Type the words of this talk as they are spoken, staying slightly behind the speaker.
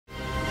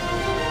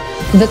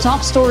The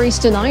top stories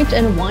tonight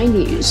in Y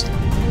News.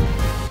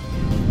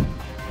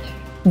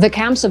 The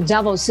camps of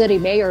Davao City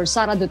Mayor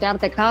Sara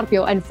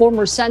Duterte-Carpio and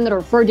former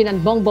Senator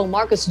Ferdinand Bongbong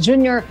Marcos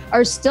Jr.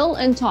 are still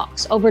in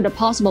talks over the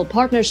possible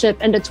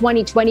partnership in the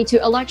 2022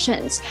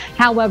 elections.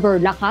 However,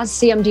 Lakas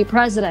CMD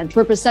President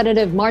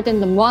Representative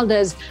Martin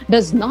Romualdez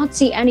does not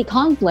see any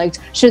conflict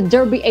should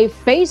there be a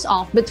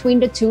face-off between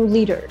the two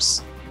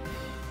leaders.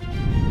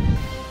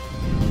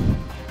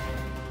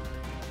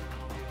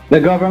 The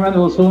government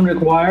will soon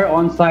require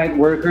on-site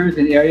workers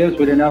in areas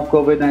with enough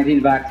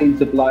COVID-19 vaccine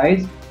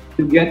supplies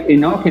to get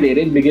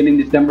inoculated beginning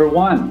December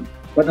 1.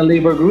 But the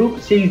labor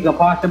group sees a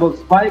possible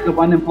spike of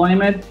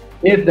unemployment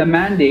if the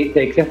mandate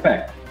takes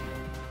effect.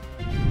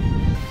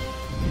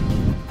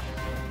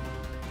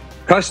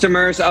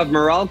 Customers of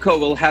Meralco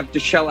will have to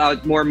shell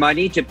out more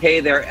money to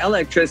pay their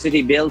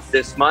electricity bills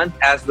this month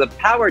as the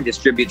power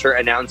distributor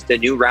announced a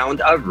new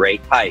round of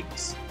rate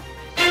hikes.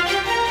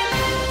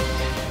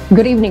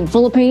 Good evening,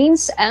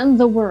 Philippines and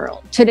the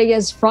world. Today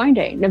is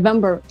Friday,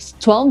 November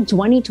 12,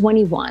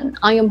 2021.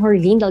 I am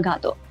Herlene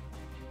Delgado.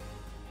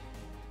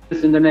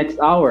 In the next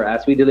hour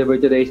as we deliver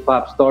today's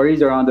top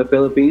stories around the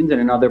Philippines and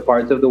in other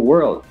parts of the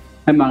world.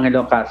 I'm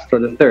Angelo Castro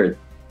III.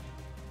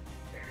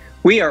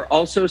 We are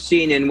also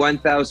seen in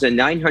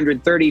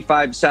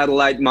 1,935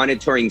 satellite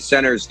monitoring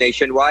centers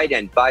nationwide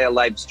and via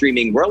live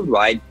streaming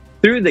worldwide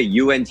through the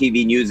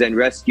UNTV News and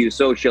Rescue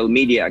social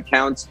media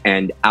accounts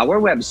and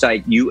our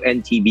website,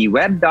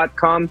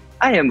 untvweb.com.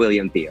 I am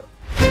William Theo.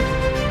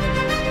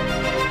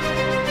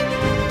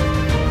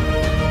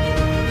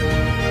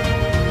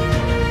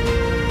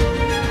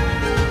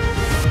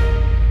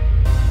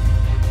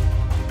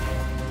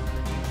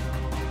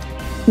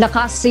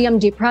 Lakas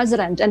CMD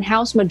President and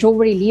House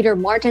Majority Leader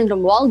Martin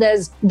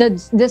Romualdez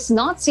does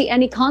not see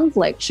any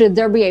conflict should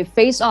there be a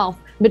face-off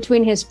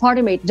between his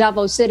party mate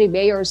Davao City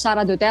Mayor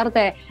Sara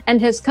Duterte and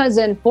his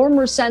cousin,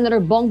 former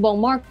Senator Bongbong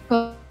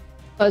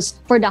Marcos,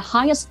 for the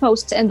highest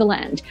posts in the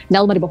land.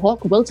 Nel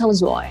Maribohok will tell us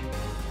why.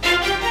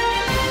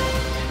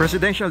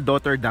 Presidential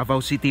daughter Davao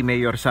City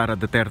Mayor Sara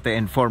Duterte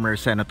and former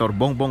Senator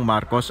Bongbong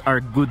Marcos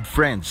are good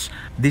friends.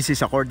 This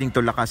is according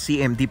to Lakas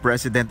CMD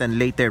President and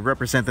later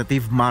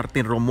Representative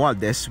Martin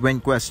Romualdez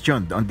when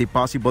questioned on the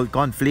possible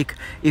conflict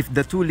if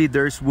the two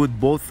leaders would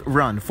both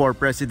run for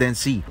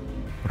presidency.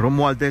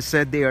 Romualdez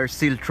said they are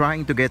still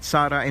trying to get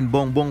Sara and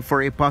Bongbong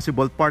for a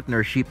possible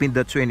partnership in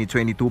the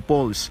 2022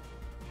 polls.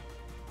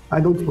 I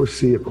don't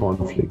foresee a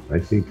conflict. I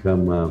think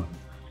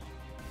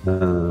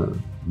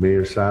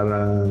Mayor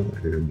Sara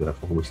and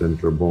former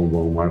Senator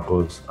Bongbong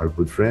Marcos are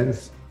good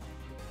friends.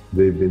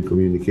 They've been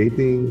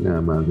communicating,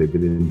 they've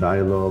been in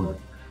dialogue.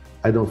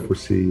 I don't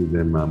foresee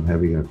them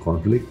having a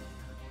conflict.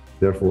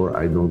 Therefore,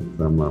 I don't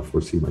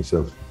foresee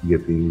myself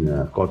getting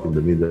caught in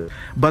the middle.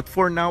 But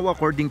for now,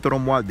 according to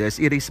Romualdez,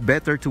 it is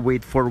better to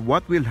wait for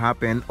what will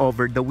happen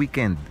over the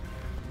weekend.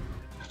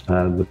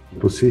 The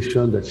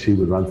position that she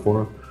will run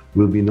for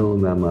will be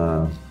known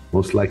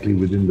most likely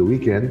within the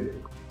weekend.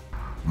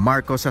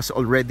 Marcos has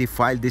already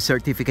filed the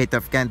certificate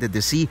of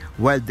candidacy,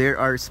 while there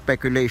are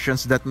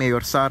speculations that Mayor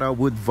Sara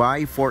would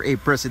vie for a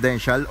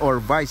presidential or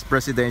vice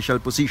presidential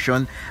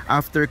position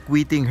after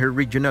quitting her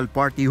regional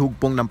party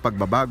Hugpong ng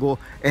Pagbabago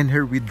and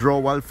her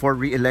withdrawal for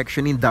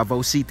re-election in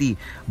Davao City.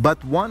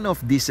 But one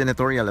of the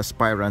senatorial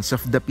aspirants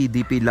of the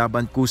PDP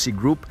Laban Kusi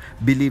group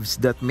believes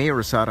that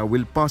Mayor Sara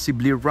will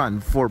possibly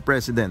run for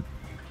president.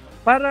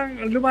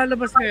 Parang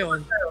lumalabas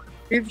ngayon,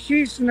 if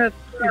she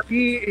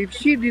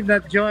did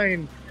not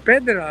join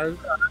federal,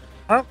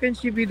 how can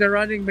she be the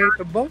running mate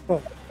of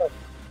Bongbong?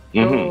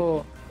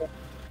 So,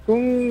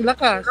 kung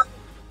Lakas,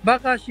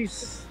 baka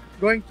she's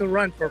going to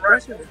run for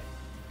president.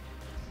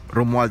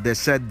 Romualdez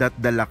said that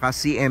the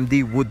Lakas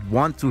CMD would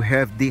want to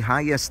have the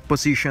highest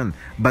position,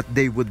 but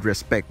they would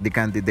respect the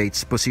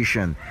candidate's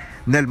position.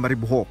 Nel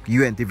Maribohok,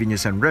 UNTV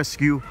News and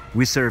Rescue.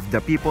 We serve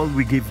the people,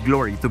 we give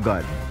glory to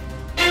God.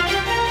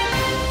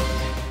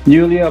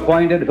 Newly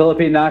appointed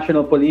Philippine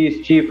National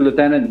Police Chief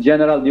Lieutenant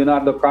General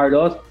Leonardo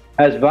Carlos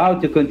has vowed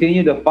to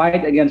continue the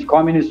fight against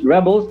communist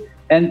rebels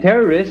and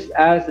terrorists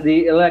as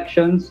the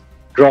elections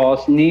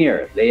draws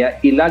near. Leah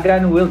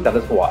Ilagan will tell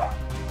us why.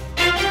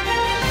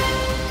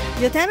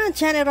 Lieutenant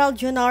General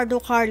Leonardo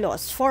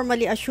Carlos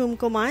formally assumed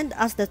command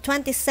as the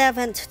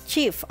 27th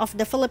Chief of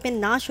the Philippine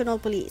National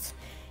Police.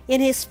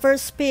 In his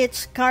first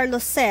speech,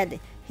 Carlos said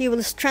he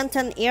will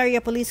strengthen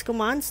area police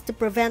commands to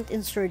prevent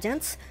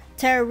insurgents,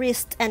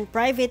 terrorists, and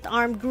private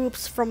armed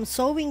groups from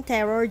sowing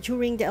terror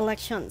during the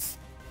elections.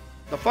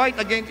 The fight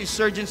against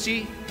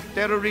insurgency,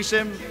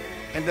 terrorism,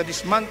 and the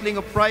dismantling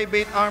of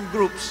private armed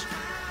groups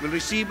will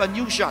receive a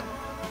new shot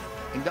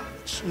in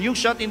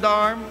the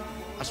arm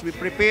as we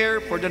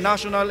prepare for the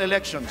national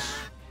elections.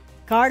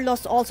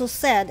 Carlos also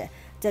said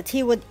that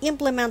he would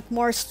implement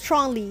more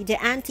strongly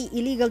the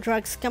anti-illegal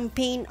drugs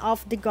campaign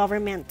of the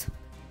government.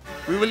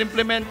 We will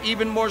implement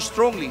even more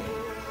strongly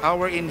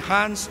our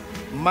enhanced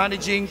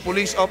managing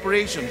police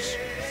operations,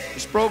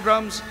 its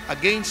programs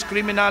against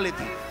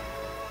criminality,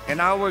 and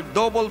our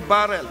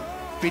double-barrel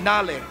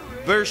finale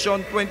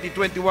version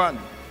 2021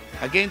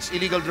 against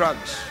illegal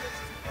drugs.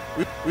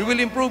 We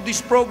will improve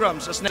these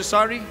programs as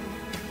necessary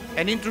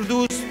and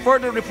introduce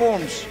further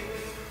reforms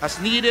as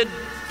needed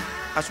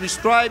as we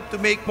strive to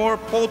make more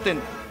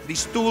potent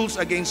these tools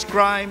against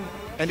crime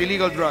and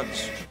illegal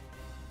drugs.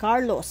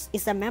 Carlos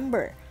is a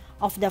member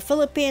of the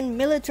Philippine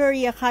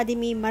Military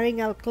Academy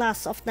Maringal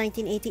Class of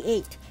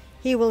 1988.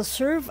 He will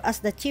serve as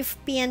the Chief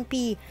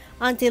PNP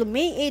until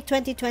May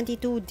 8,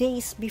 2022,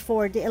 days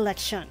before the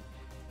election.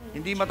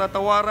 Hindi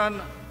matatawaran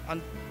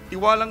ang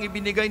tiwalang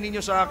ibinigay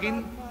ninyo sa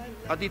akin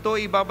at ito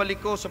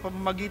ibabalik ko sa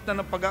pamamagitan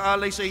ng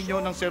pag-aalay sa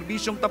inyo ng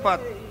serbisyong tapat,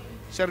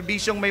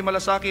 serbisyong may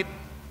malasakit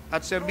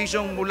at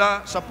serbisyong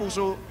mula sa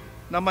puso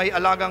na may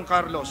alagang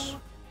Carlos.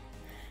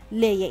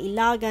 Leia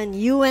Ilagan,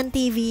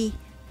 UNTV,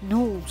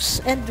 News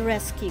and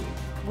Rescue.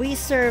 We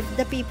serve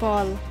the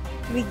people.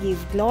 We give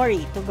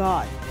glory to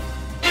God.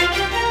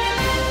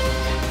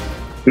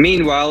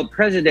 Meanwhile,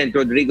 President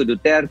Rodrigo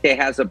Duterte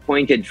has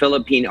appointed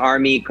Philippine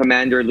Army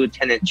Commander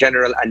Lieutenant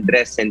General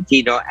Andres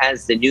Centino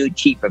as the new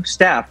Chief of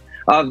Staff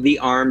of the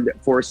Armed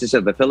Forces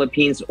of the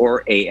Philippines,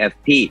 or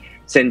AFP.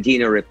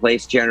 Centino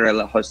replaced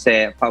General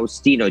Jose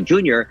Faustino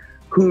Jr.,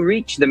 who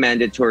reached the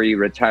mandatory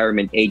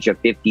retirement age of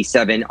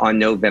 57 on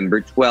November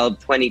 12,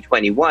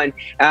 2021,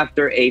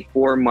 after a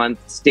 4-month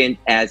stint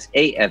as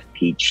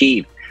AFP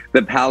chief.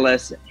 The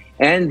palace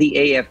and the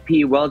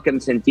AFP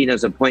welcomed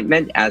Centino's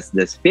appointment as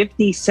the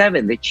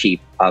 57th Chief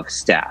of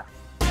Staff.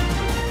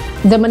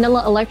 The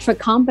Manila Electric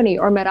Company,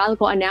 or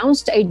Meralco,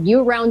 announced a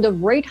new round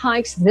of rate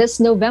hikes this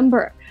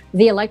November.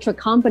 The electric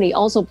company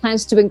also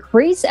plans to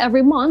increase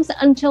every month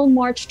until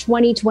March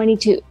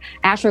 2022.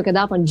 Asher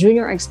Cadapan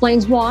Jr.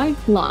 explains why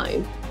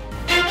live.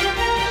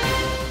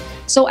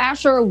 So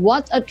Asher,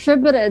 what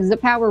attributed the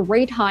power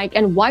rate hike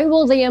and why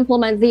will they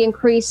implement the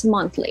increase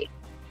monthly?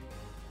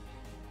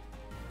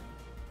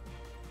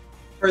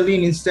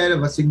 Arlene, instead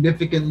of a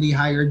significantly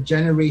higher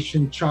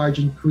generation charge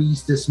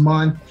increase this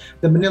month,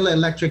 the Manila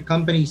Electric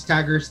Company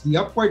staggers the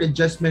upward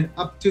adjustment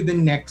up to the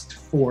next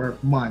 4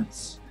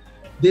 months.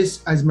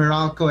 This, as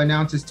Meralco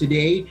announces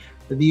today,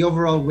 the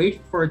overall rate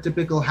for a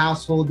typical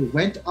household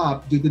went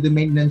up due to the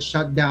maintenance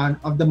shutdown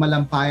of the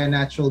Malampaya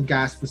natural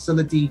gas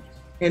facility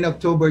in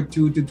October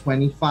 2 to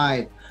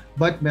 25.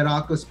 But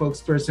Meralco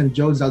spokesperson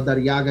Joe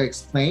Zaldariaga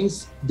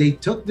explains they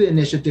took the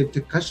initiative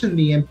to cushion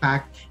the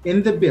impact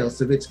in the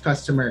bills of its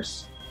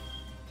customers.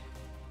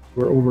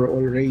 Our overall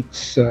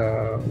rates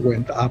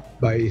went up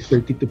by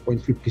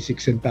 32.56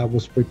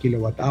 centavos per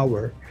kilowatt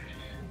hour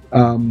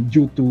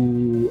due to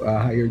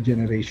higher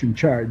generation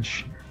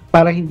charge.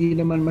 Para hindi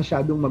naman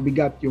masyadong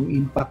mabigat yung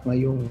impact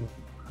ngayong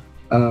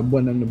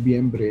buwan ng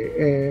Nobyembre,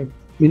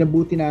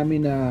 minabuti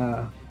namin na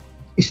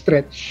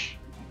stretch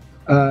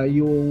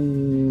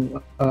yung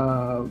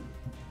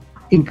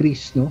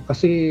increase, no?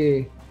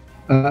 Kasi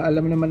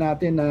alam naman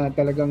natin na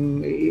talagang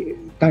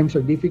times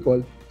are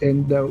difficult,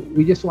 and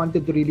we just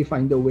wanted to really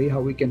find a way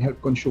how we can help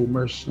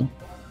consumers, no,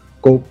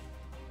 cope.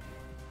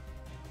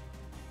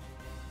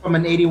 From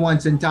an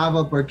 81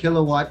 centavo per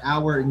kilowatt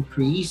hour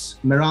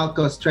increase,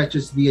 Meralco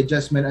stretches the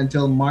adjustment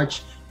until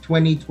March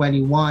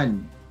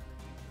 2021.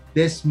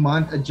 This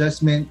month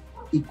adjustment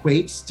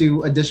equates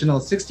to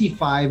additional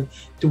 65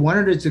 to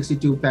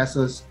 162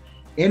 pesos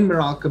in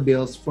Meralco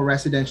bills for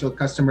residential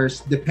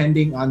customers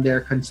depending on their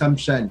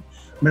consumption.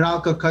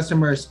 Meralco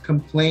customers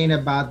complain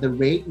about the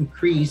rate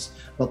increase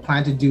but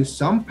plan to do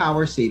some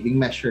power-saving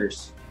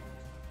measures.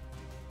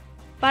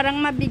 Parang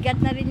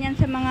mabigat na rin yan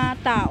sa mga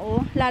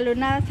tao, lalo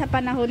na sa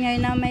panahon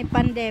ngayon na may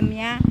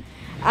pandemya.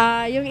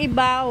 Yung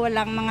iba,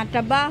 walang mga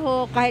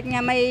trabaho, kahit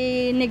nga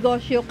may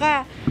negosyo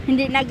ka,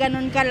 hindi na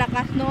ganun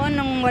kalakas noon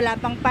nung wala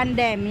pang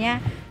pandemya.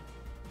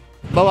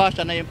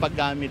 Bawasan na yung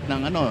paggamit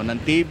ng ng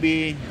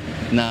TV,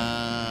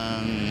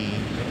 ng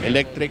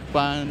electric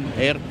fan,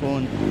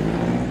 aircon.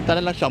 Tara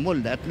lang sa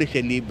mall, at least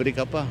libre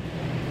ka pa.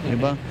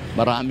 Diba?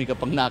 Marami ka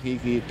pang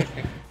nakikita.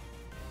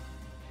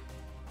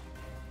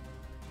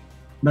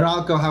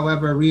 Meralco,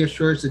 however,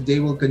 reassures that they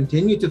will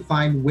continue to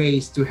find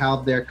ways to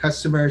help their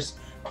customers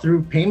through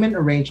payment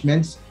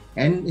arrangements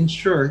and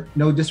ensure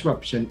no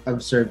disruption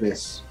of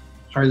service.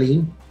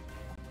 Harleen?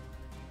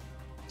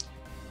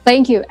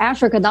 Thank you,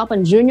 Asher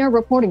Cadapan Jr.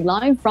 reporting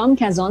live from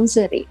Quezon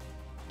City.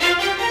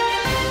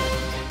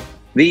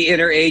 The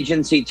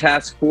Interagency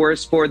Task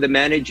Force for the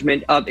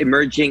Management of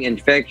Emerging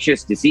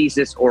Infectious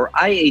Diseases, or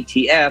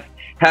IATF,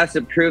 has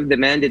approved the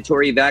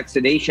mandatory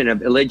vaccination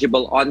of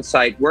eligible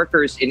on-site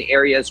workers in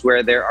areas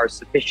where there are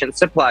sufficient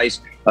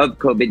supplies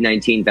of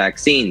COVID-19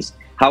 vaccines.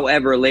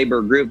 However, labor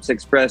groups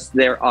expressed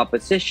their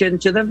opposition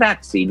to the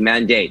vaccine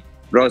mandate.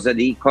 Rosa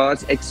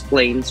Dicos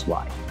explains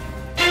why.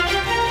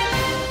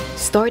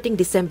 Starting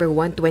December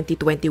 1,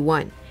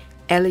 2021,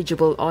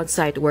 eligible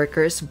on-site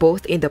workers,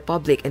 both in the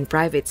public and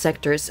private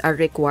sectors, are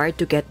required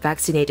to get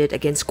vaccinated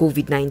against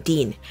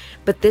COVID-19.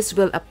 But this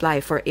will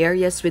apply for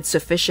areas with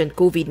sufficient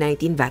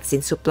COVID-19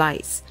 vaccine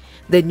supplies.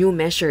 The new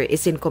measure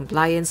is in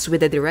compliance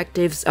with the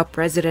directives of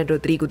President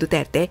Rodrigo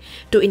Duterte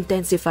to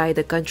intensify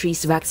the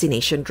country's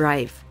vaccination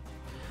drive.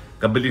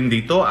 Kabilang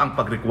dito ang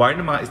pag-require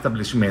ng mga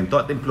establishmento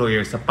at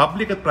employers sa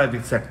public at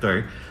private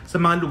sector sa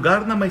mga lugar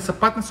na may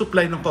sapat na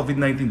supply ng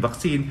COVID-19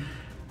 vaccine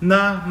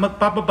na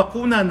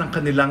magpapabakuna ng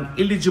kanilang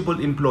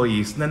eligible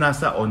employees na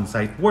nasa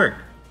on-site work.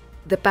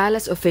 The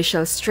palace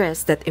officials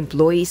stressed that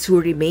employees who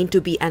remain to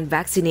be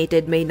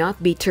unvaccinated may not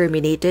be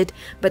terminated,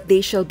 but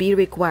they shall be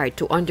required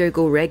to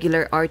undergo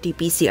regular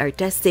RT-PCR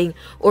testing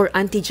or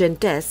antigen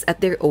tests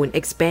at their own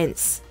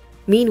expense.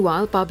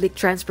 Meanwhile, public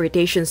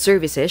transportation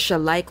services shall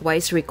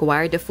likewise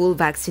require the full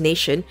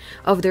vaccination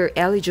of their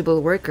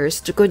eligible workers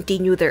to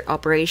continue their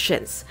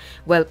operations,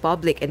 while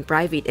public and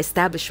private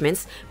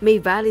establishments may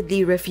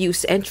validly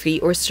refuse entry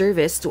or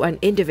service to an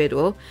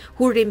individual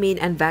who remain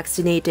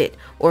unvaccinated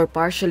or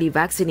partially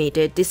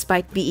vaccinated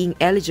despite being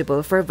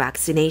eligible for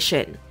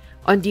vaccination.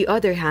 On the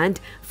other hand,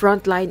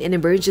 frontline and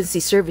emergency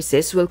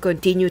services will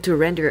continue to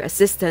render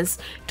assistance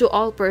to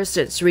all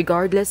persons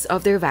regardless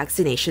of their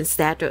vaccination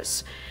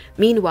status.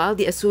 Meanwhile,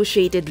 the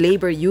Associated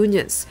Labor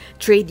Unions,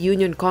 Trade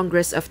Union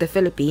Congress of the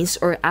Philippines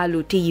or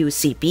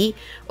ALU-TUCP,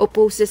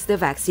 opposes the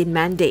vaccine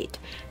mandate.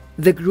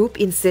 The group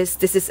insists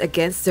this is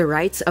against the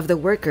rights of the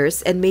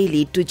workers and may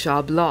lead to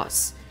job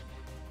loss.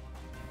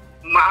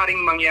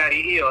 Maaring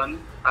mangyari iyon,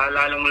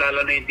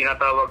 lalong-lalo na yung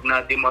tinatawag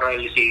na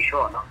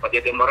demoralization.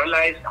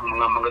 Pag-demoralize ang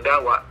mga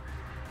manggagawa,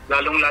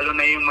 lalong-lalo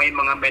na yung may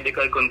mga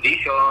medical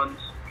conditions,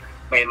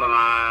 may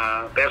mga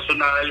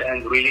personal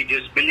and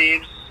religious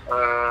beliefs,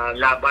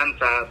 laban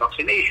sa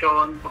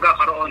vaccination,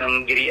 magkakaroon ng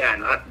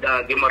girian at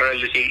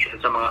demoralization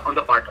sa mga on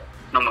the part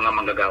ng mga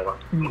manggagawa.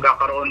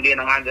 Magkakaroon din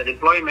ng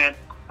underemployment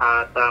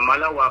at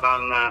malawak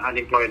ang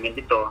unemployment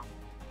ito.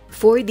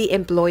 For the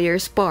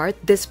employer's part,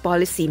 this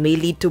policy may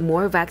lead to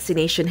more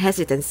vaccination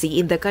hesitancy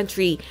in the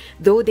country,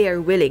 though they are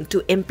willing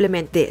to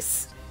implement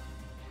this.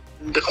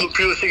 The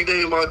confusing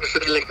na yung mga gusto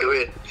nilang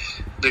gawin.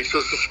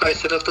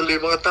 Nagsususpise na tuloy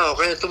yung mga tao,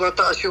 kaya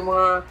tumataas yung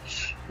mga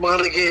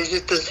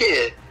nag-hesitancy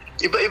eh.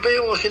 Iba-iba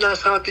yung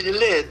sinasabi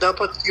nila eh.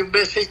 Dapat yung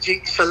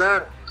messaging isa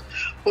lang.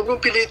 Huwag mong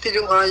pilitin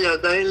yung ayaw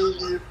dahil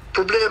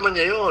problema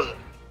niya yun.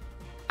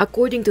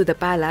 According to the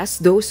palace,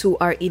 those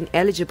who are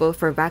ineligible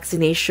for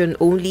vaccination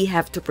only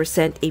have to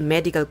present a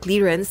medical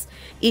clearance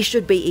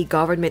issued by a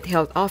government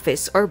health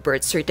office or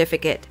birth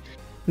certificate.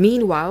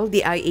 Meanwhile,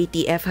 the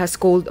IATF has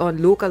called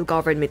on local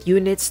government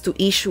units to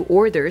issue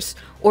orders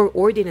or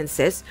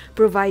ordinances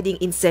providing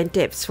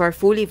incentives for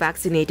fully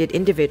vaccinated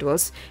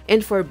individuals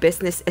and for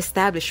business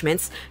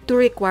establishments to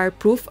require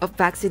proof of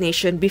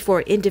vaccination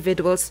before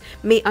individuals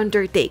may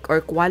undertake or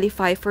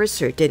qualify for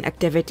certain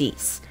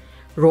activities.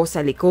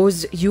 Rosa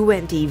Licoz,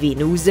 UNTV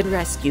News and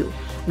Rescue.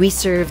 We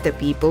serve the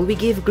people, we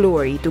give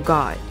glory to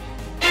God.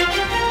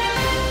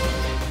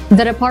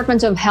 The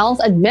Department of Health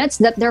admits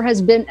that there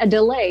has been a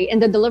delay in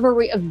the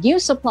delivery of new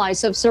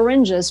supplies of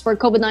syringes for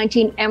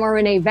COVID-19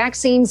 mRNA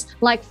vaccines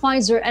like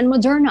Pfizer and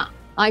Moderna.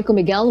 Aiko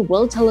Miguel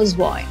will tell us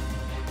why.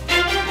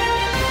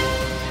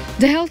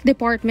 The Health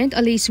Department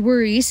allays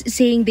worries,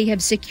 saying they have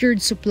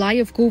secured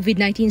supply of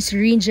COVID-19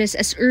 syringes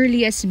as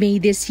early as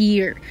May this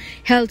year.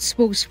 Health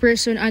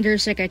spokesperson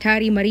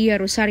Undersecretary Maria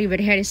Rosario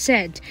Vergeres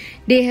said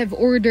they have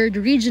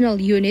ordered regional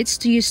units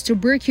to use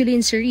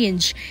tuberculin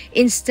syringe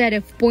instead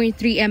of 0.3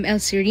 ml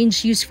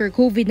syringe used for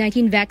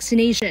COVID-19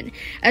 vaccination,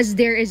 as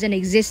there is an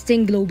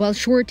existing global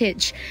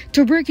shortage.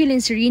 Tuberculin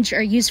syringe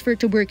are used for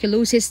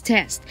tuberculosis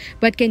test,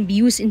 but can be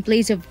used in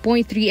place of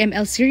 0.3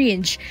 ml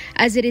syringe,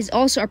 as it is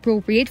also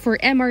appropriate for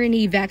mRNA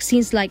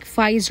vaccines like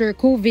Pfizer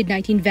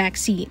COVID-19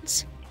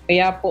 vaccines.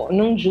 Kaya po,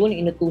 noong June,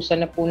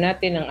 inutusan na po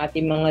natin ang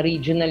ating mga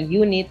regional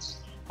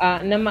units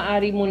na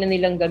maaari muna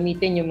nilang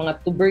gamitin yung mga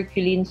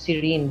tuberculin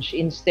syringe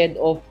instead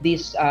of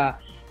this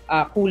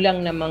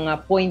kulang na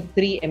mga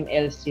 0.3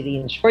 ml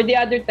syringe. For the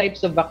other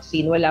types of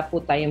vaccine, wala po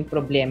tayong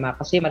problema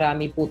kasi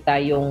marami po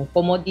tayong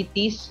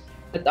commodities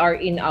that are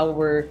in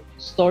our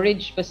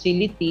storage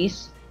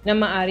facilities na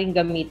maaring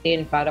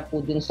gamitin para po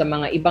dun sa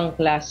mga ibang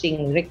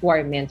klaseng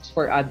requirements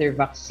for other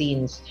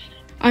vaccines.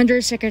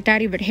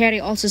 Undersecretary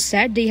Vergeres also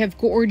said they have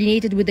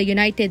coordinated with the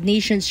United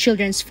Nations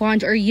Children's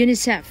Fund or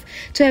UNICEF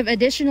to have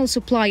additional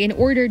supply and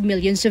ordered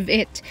millions of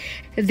it.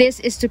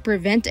 This is to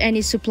prevent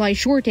any supply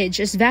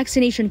shortage as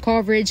vaccination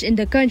coverage in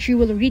the country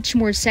will reach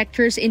more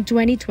sectors in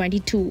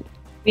 2022.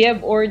 We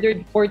have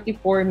ordered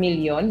 44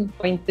 million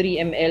 0.3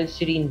 ml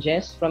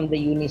syringes from the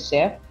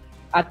UNICEF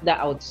at the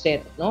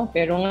outset, no?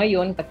 Pero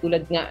ngayon,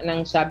 katulad nga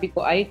ng sabi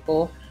ko,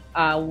 Aiko,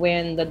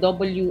 when the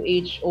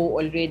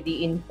WHO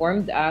already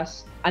informed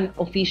us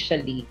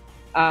unofficially,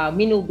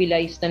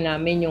 minobilize na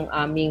namin yung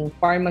aming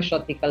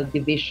Pharmaceutical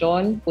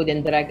Division, Food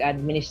and Drug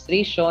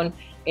Administration,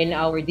 and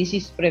our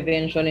Disease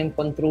Prevention and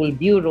Control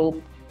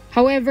Bureau.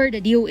 However, the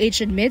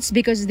DOH admits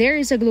because there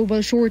is a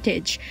global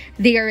shortage,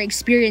 they are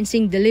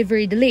experiencing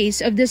delivery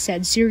delays of the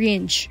said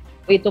syringe.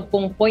 Ito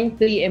pong 0.3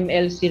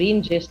 ml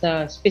syringes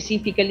na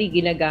specifically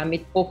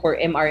ginagamit po for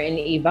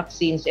mRNA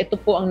vaccines, ito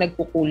po ang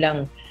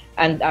nagkukulang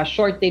and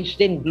shortage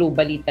din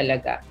globally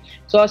talaga.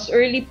 So as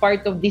early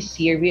part of this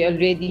year, we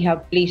already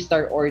have placed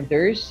our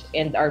orders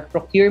and our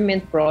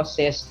procurement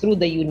process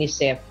through the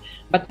UNICEF.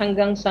 But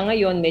hanggang sa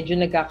ngayon, medyo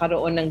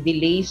nagkakaroon ng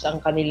delays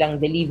ang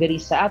kanilang delivery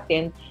sa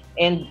atin,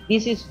 and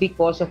this is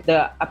because of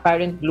the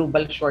apparent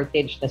global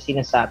shortage na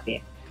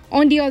sinasabi.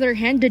 On the other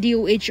hand, the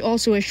DOH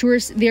also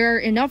assures there are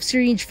enough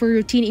syringe for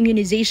routine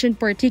immunization,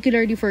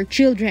 particularly for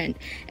children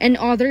and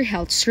other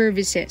health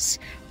services.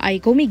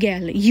 Aiko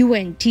Miguel,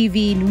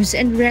 UNTV News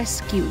and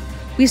Rescue.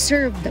 We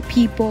serve the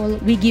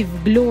people, we give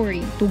glory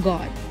to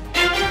God.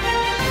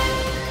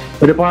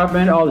 The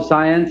Department of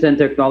Science and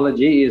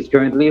Technology is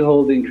currently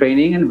holding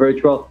training and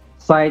virtual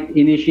site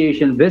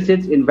initiation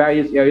visits in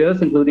various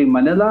areas, including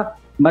Manila,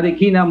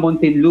 Marikina,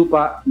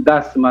 Muntinlupa,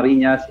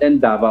 Dasmariñas,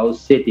 and Davao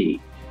City.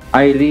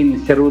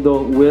 Eileen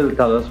Cerudo will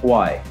tell us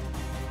why.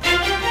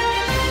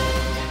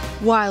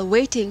 While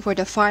waiting for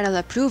the final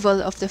approval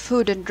of the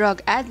Food and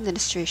Drug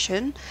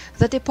Administration,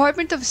 the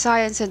Department of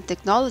Science and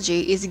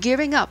Technology is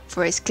gearing up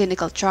for its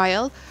clinical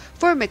trial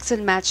for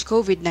mix-and-match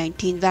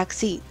COVID-19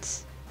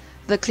 vaccines.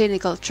 The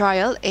clinical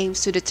trial aims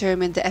to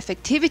determine the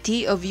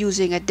effectivity of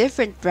using a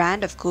different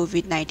brand of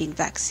COVID-19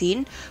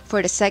 vaccine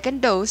for the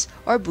second dose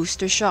or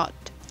booster shot.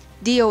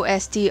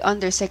 DOST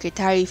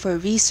Undersecretary for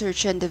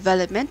Research and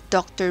Development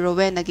Dr.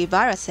 Rowena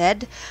Guevara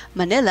said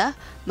Manila,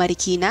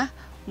 Marikina,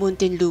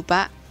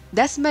 Muntinlupa,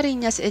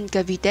 Dasmariñas in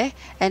Cavite,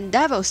 and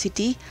Davao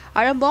City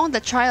are among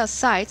the trial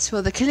sites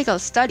where the clinical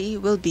study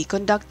will be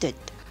conducted.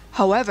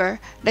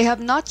 However, they have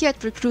not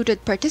yet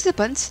recruited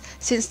participants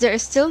since there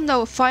is still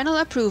no final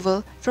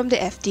approval from the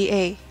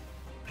FDA.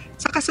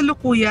 Sa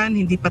kasalukuyan,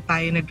 hindi pa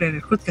tayo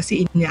nagre-recruit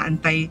kasi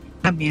inaantay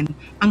namin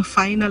ang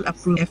final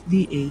approved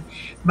FDA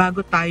bago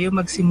tayo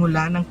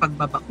magsimula ng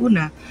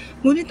pagbabakuna,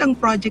 ngunit ang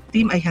project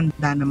team ay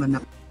handa naman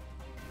na.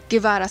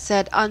 Guevara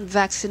said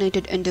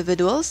unvaccinated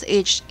individuals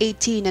aged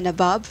 18 and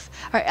above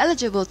are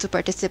eligible to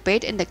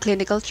participate in the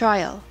clinical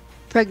trial.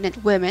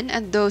 Pregnant women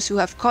and those who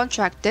have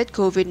contracted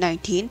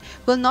COVID-19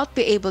 will not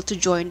be able to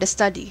join the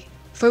study.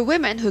 For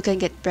women who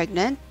can get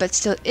pregnant but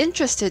still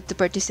interested to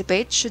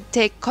participate should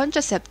take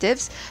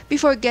contraceptives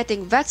before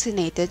getting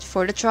vaccinated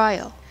for the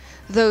trial.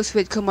 Those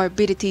with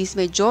comorbidities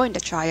may join the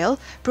trial,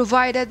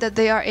 provided that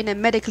they are in a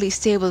medically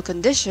stable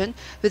condition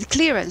with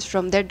clearance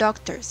from their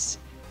doctors.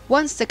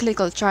 Once the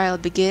clinical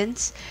trial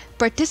begins,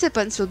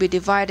 participants will be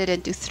divided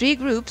into 3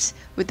 groups,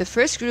 with the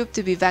first group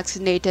to be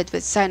vaccinated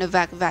with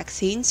Sinovac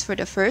vaccines for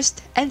the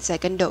first and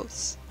second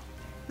dose.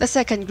 The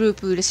second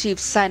group will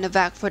receive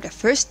Sinovac for the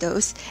first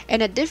dose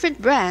and a different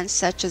brands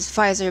such as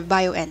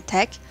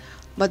Pfizer-BioNTech,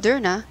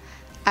 Moderna,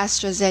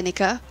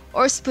 AstraZeneca,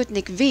 or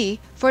Sputnik V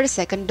for the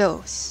second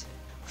dose.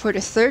 For the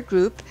third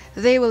group,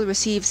 they will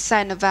receive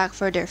Sinovac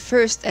for their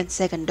first and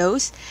second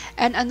dose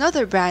and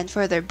another brand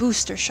for their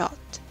booster shot.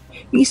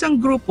 Yung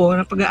isang grupo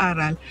ng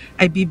pag-aaral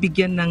ay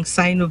bibigyan ng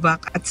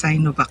Sinovac at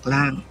Sinovac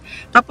lang.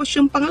 Tapos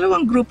yung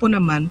pangalawang grupo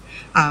naman,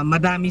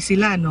 madami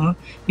sila, no?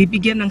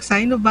 Bibigyan ng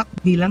Sinovac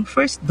bilang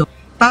first dose.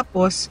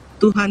 Tapos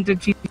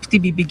 250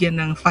 bibigyan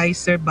ng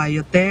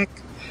Pfizer-BioNTech,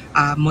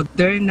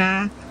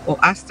 Moderna o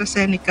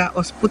AstraZeneca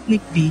o Sputnik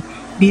V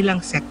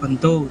bilang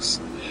second dose.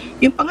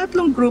 Yung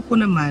pangatlong grupo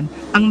naman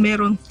ang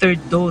merong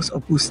third dose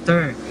o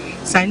booster.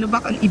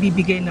 Sinovac ang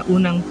ibibigay na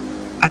unang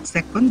at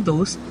second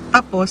dose,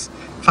 tapos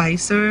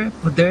Pfizer,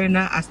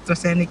 Moderna,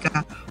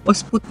 AstraZeneca o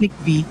Sputnik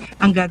V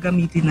ang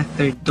gagamitin na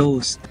third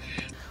dose.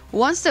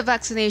 Once the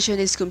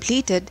vaccination is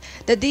completed,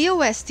 the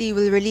DOST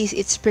will release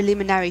its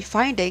preliminary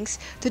findings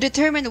to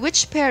determine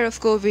which pair of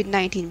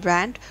COVID-19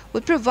 brand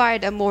would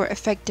provide a more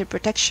effective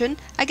protection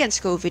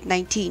against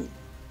COVID-19.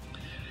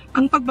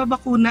 Ang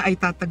pagbabakuna ay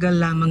tatagal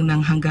lamang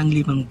ng hanggang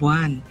 5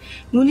 buwan.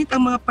 Ngunit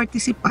ang mga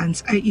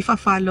participants ay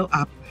ifa-follow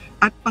up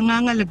at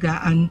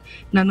pangangalagaan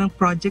na ng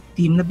project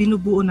team na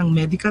binubuo ng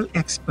medical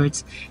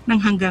experts ng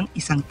hanggang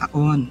 1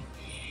 taon.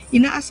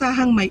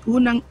 Inaasahang may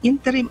unang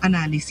interim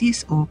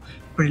analysis o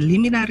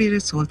preliminary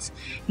results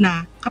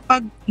na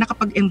kapag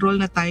nakapag-enroll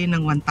na tayo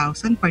ng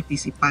 1,000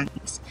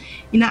 participants.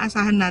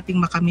 Inaasahan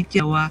nating makamit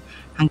yawa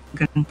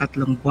hanggang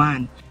 3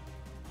 buwan.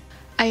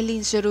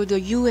 Eileen Cerudo,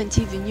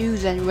 UNTV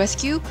News and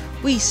Rescue.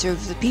 We serve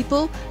the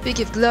people. We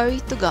give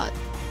glory to God.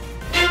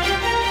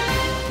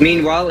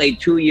 Meanwhile, a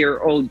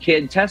 2-year-old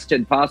kid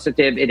tested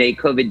positive in a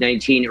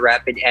COVID-19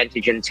 rapid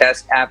antigen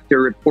test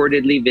after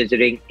reportedly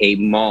visiting a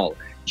mall.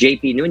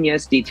 JP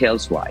Nunez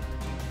details why.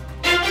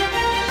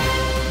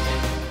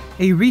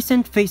 A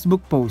recent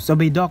Facebook post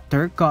of a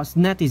doctor caused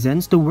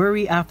netizens to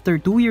worry after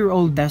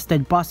 2-year-old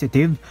tested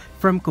positive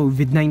from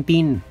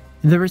COVID-19.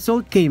 The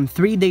result came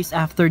 3 days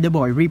after the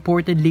boy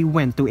reportedly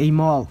went to a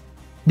mall.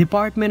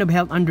 Department of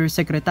Health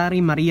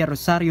Undersecretary Maria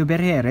Rosario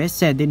Vergeres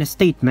said in a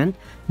statement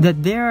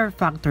that there are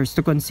factors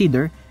to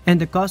consider and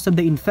the cause of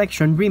the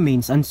infection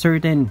remains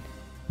uncertain.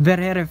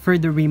 Vergeres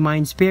further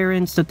reminds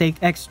parents to take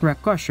extra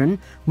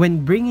caution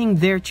when bringing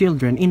their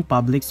children in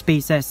public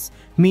spaces.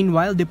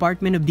 Meanwhile,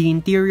 Department of the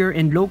Interior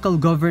and Local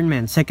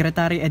Government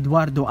Secretary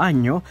Eduardo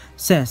Año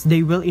says they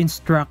will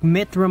instruct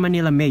Metro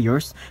Manila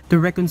mayors to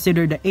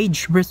reconsider the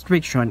age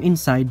restriction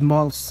inside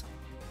malls.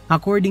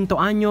 According to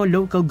Año,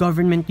 local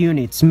government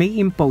units may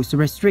impose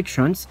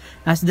restrictions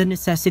as the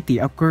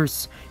necessity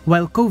occurs.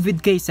 While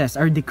COVID cases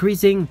are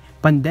decreasing,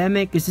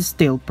 pandemic is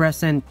still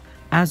present.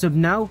 As of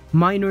now,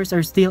 minors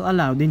are still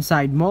allowed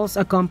inside malls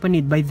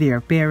accompanied by their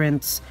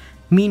parents.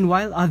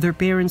 Meanwhile, other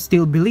parents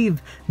still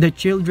believe that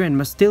children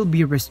must still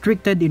be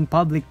restricted in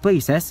public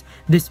places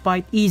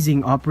despite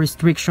easing up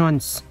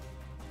restrictions.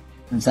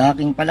 Sa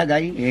aking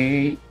palagay,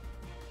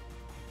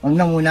 huwag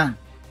na muna.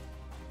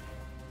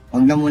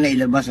 Huwag na muna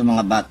ilabas sa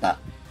mga bata,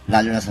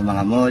 lalo na sa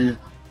mga mall,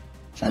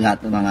 sa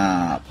lahat ng mga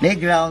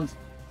playgrounds,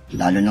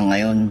 lalo na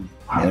ngayon,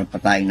 mayroon pa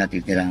tayong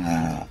natitirang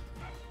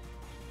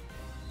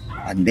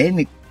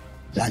pandemic,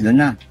 lalo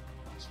na,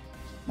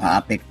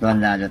 maapektuhan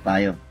lalo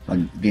tayo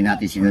pag di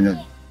natin sinunod.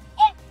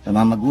 Sa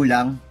mga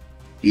magulang,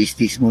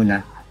 tis-tis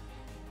muna.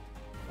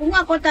 Kung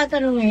ako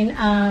tatanungin,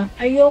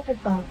 ayoko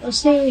pa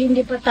kasi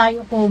hindi pa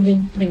tayo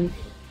COVID-free.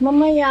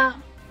 Mamaya,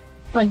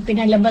 pag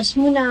pinalabas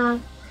mo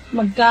na,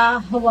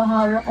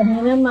 magkahawa-hawa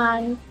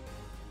naman,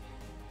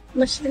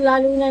 mas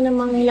lalo na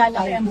namang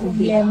lalaki ang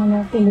problema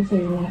ng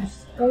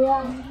Pilipinas.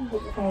 Kaya,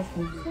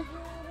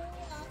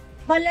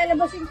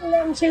 palalabasin ko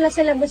lang sila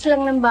sa labas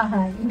lang ng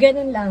bahay.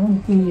 Ganun lang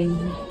ang feeling.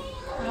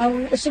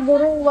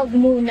 Siguro wag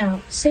muna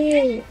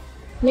kasi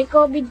may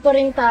COVID pa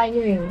rin tayo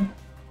eh.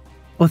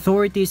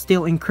 Authorities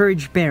still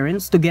encourage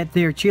parents to get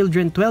their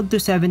children 12 to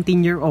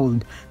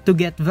 17-year-old to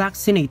get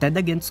vaccinated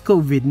against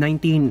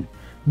COVID-19.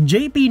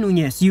 JP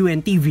Nunez,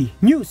 UNTV,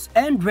 News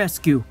and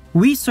Rescue.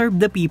 We serve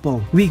the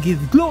people. We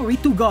give glory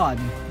to God.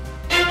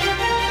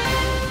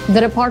 The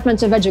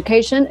Department of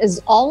Education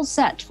is all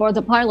set for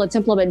the pilot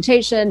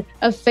implementation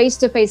of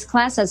face-to-face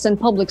classes in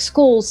public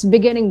schools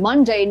beginning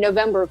Monday,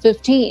 November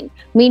 15.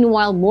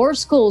 Meanwhile, more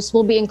schools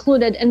will be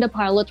included in the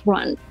pilot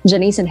run.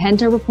 Janice and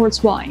Henta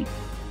reports why.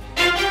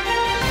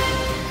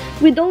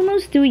 With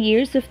almost 2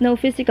 years of no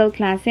physical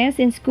classes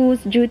in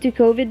schools due to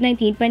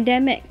COVID-19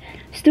 pandemic,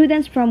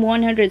 students from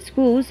 100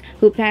 schools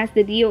who passed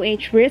the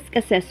DOH risk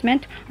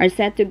assessment are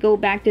set to go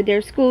back to their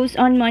schools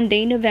on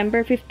Monday,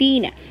 November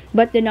 15.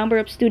 But the number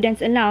of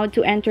students allowed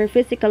to enter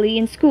physically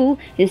in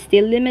school is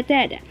still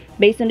limited.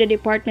 Based on the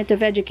Department of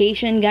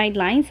Education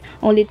guidelines,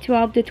 only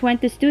 12 to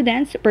 20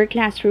 students per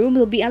classroom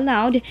will be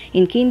allowed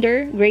in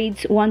kinder,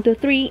 grades 1 to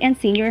 3, and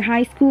senior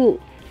high school.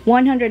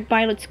 100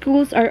 pilot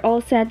schools are all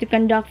set to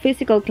conduct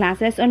physical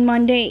classes on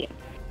Monday.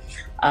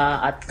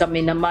 At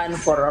kami naman,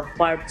 for our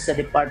part sa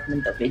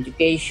Department of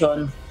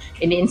Education,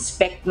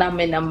 ini-inspect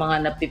namin ang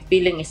mga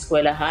napipiling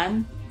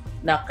eskwelahan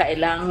na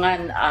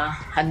kailangan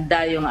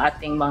handa yung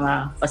ating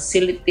mga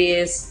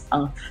facilities,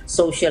 ang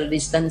social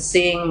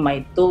distancing,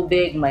 may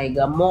tubig, may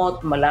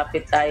gamot,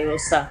 malapit tayo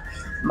sa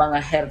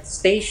mga health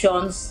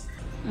stations.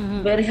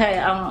 Very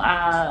high ang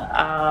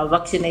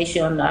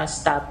vaccination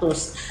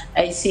status.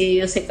 I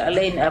see si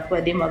Alain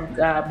pwede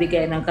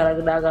magbigay ng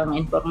karagdagang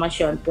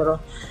informasyon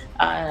pero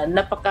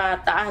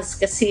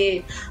napakataas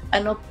kasi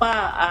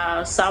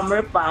summer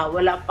pa,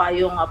 wala pa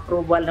yung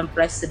approval ng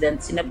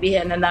President.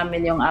 Sinabihan na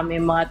namin yung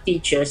aming mga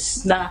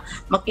teachers na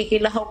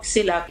makikilahok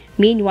sila.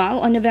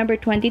 Meanwhile, on November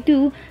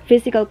 22,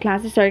 physical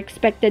classes are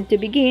expected to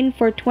begin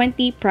for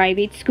 20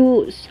 private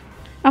schools.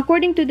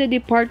 According to the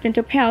Department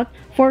of Health,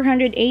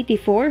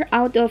 484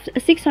 out of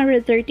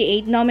 638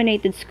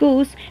 nominated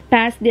schools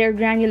passed their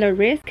granular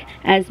risk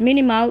as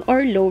minimal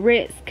or low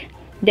risk.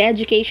 The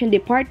Education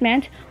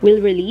Department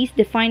will release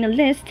the final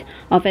list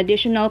of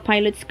additional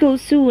pilot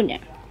schools soon.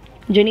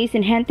 Janice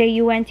and Hente,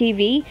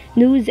 UNTV,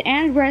 News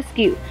and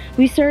Rescue.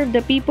 We serve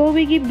the people,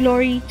 we give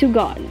glory to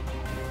God.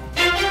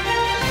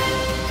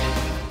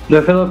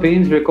 The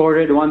Philippines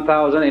recorded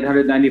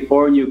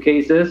 1,894 new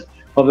cases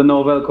of the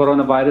novel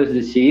coronavirus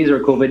disease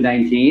or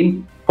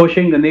COVID-19,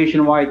 pushing the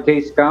nationwide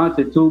case count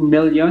to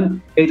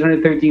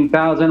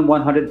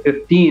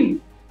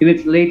 2,813,115. In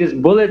its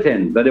latest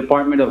bulletin, the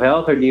Department of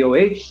Health or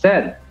DOH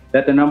said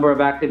that the number of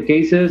active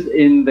cases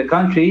in the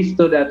country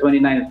stood at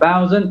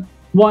 29,105.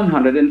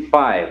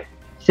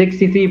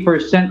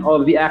 63%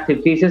 of the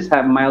active cases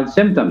have mild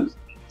symptoms.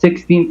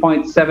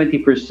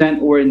 16.70%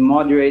 were in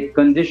moderate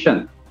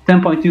condition.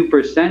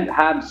 10.2%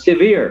 have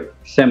severe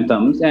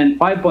symptoms and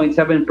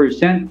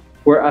 5.7%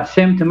 were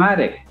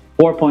asymptomatic.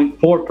 4.4%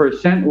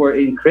 were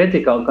in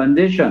critical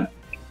condition.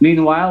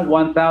 Meanwhile,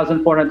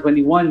 1,421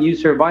 new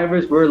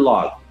survivors were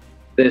logged.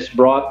 This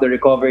brought the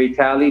recovery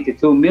tally to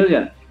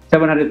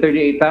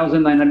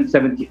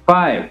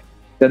 2,738,975.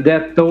 The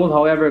death toll,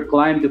 however,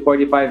 climbed to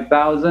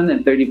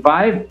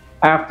 45,035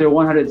 after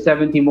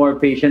 170 more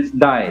patients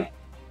died.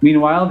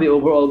 Meanwhile, the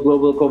overall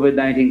global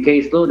COVID-19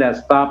 caseload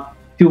has topped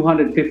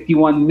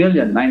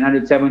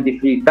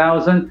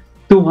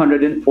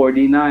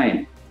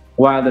 251,973,249.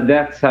 While the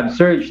deaths have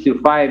surged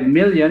to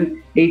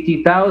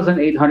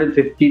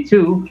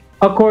 5,080,852,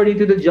 according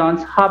to the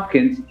Johns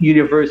Hopkins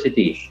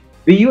University.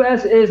 The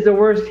U.S. is the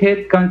worst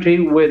hit country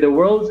with the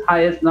world's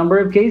highest number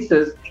of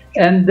cases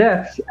and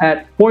deaths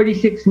at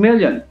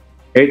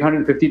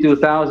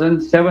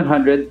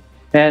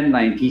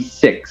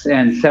 46,852,796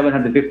 and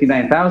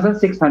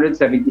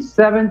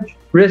 759,677,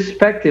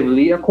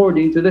 respectively,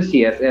 according to the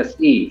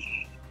CSSE.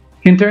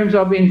 In terms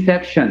of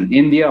infection,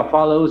 India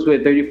follows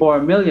with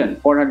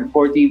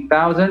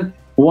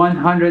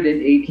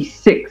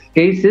 34,414,186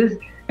 cases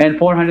and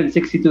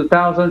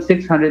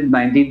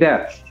 462,690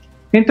 deaths.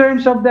 In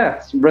terms of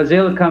deaths,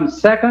 Brazil comes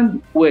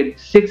second with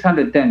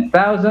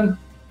 610,291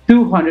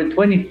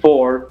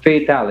 224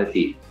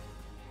 fatalities.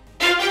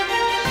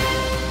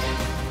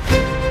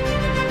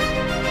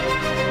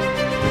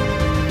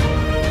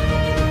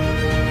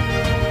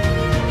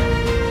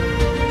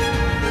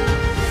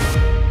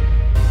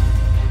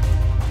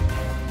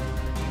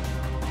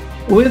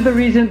 With the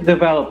recent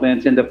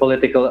developments in the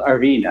political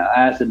arena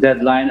as the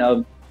deadline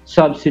of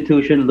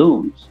substitution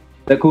looms,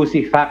 the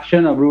Cusi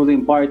faction of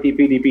ruling party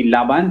PDP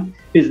Laban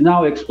is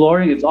now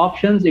exploring its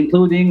options,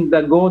 including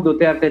the Go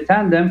Duterte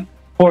tandem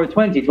for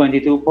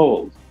 2022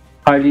 polls.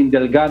 Arlene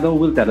Delgado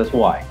will tell us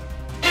why.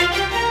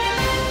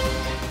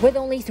 With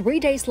only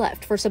 3 days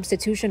left for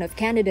substitution of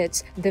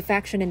candidates, the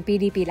faction in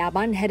PDP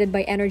Laban, headed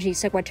by Energy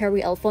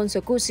Secretary Alfonso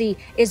Cusi,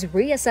 is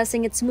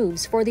reassessing its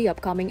moves for the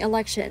upcoming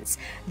elections.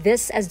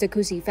 This, as the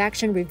Cusi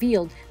faction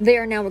revealed, they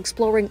are now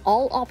exploring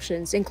all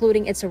options,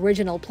 including its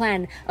original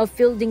plan of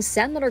fielding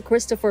Senator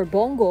Christopher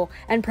Bongo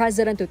and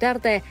President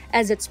Duterte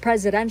as its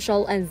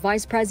presidential and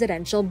vice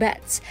presidential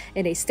bets.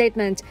 In a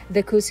statement,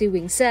 the Cusi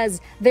wing says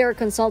they are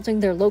consulting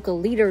their local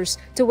leaders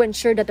to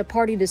ensure that the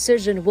party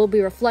decision will be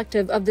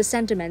reflective of the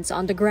sentiments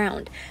on the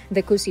ground.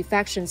 The Cusi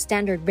faction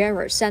standard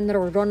bearer,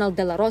 Senator Ronald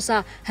de la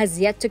Rosa,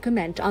 has yet to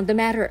comment on the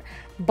matter.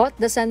 But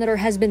the senator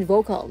has been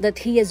vocal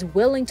that he is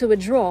willing to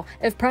withdraw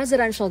if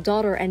presidential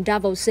daughter and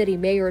Davao City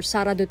Mayor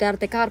Sara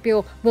Duterte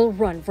Carpio will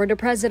run for the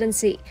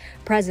presidency.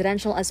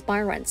 Presidential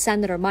aspirant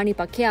Senator Manny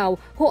Pacquiao,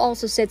 who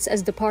also sits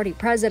as the party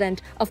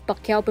president of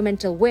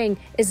Pacquiao-Pimentel wing,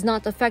 is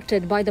not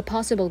affected by the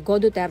possible Go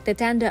Duterte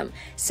tandem,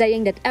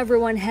 saying that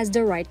everyone has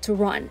the right to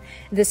run.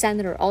 The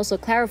senator also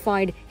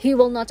clarified he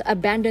will not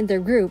abandon their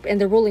group in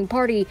the ruling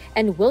party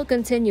and will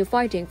continue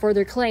fighting for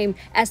their claim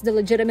as the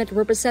legitimate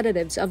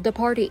representatives of the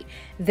party.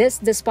 This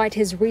despite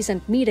his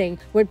recent meeting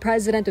with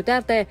President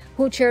Duterte,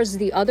 who chairs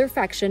the other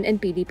faction in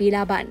PDP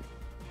Laban.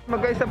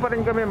 Magkaisa pa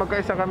rin kami,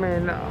 magkaisa kami.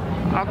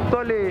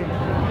 Actually,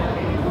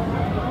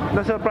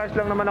 na-surprise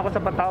lang naman ako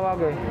sa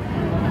patawag eh.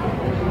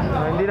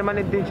 Hindi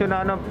naman intensyon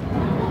na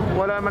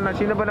wala naman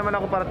sino ba naman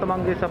ako para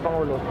tumanggi sa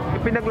Pangulo.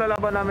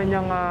 Ipinaglalaban namin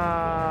yung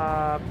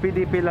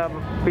PDP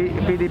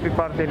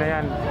party na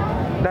yan.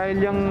 Dahil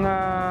yung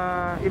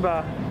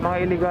iba, mga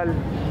illegal,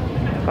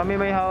 kami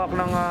may hawak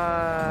ng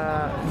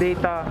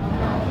data,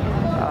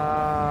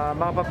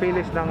 mga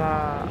papilis ng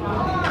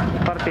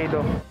partido.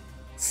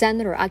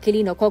 Senator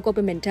Aquilino Coco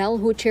Pimentel,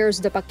 who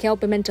chairs the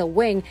Pacquiao-Pimentel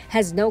wing,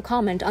 has no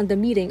comment on the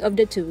meeting of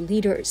the two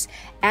leaders.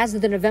 As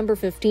the November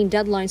 15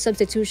 deadline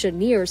substitution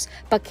nears,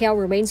 Pacquiao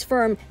remains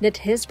firm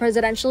that his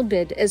presidential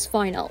bid is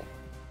final.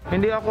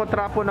 Hindi ako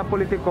trapo na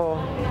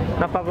politiko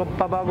na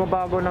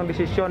pabago-bago ng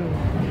desisyon.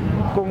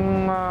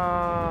 Kung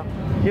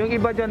yung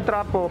iba dyan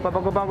trapo,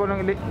 pabago-bago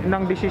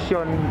ng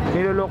desisyon,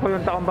 niloloko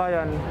yung taong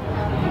bayan,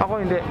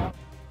 ako hindi.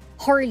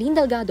 Arlene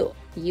Delgado,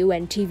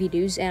 UNTV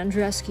News and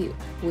Rescue.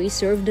 We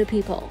serve the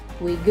people.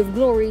 We give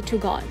glory to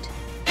God.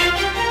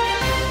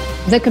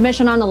 The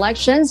Commission on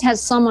Elections has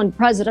summoned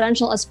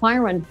presidential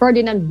aspirant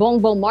Ferdinand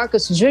Bongbong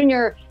Marcos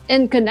Jr.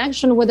 in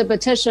connection with a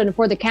petition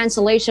for the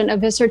cancellation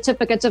of his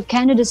certificate of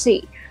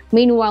candidacy.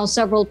 Meanwhile,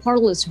 several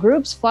parlous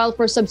groups filed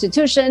for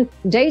substitution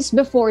days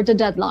before the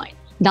deadline.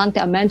 Dante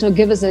Amento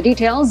gives us the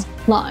details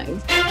live.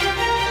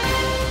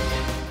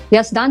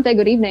 Yes, Dante,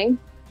 good evening.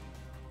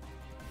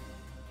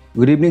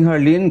 Good evening,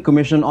 Harleen.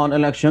 Commission on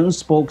Elections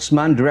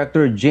spokesman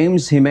Director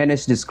James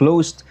Jimenez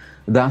disclosed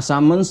the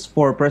summons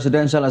for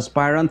presidential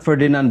aspirant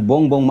Ferdinand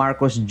Bongbong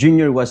Marcos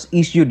Jr. was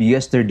issued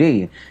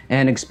yesterday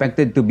and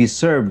expected to be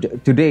served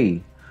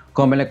today.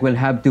 COMELEC will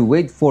have to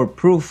wait for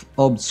proof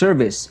of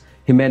service.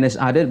 Jimenez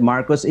added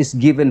Marcos is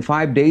given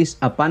 5 days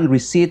upon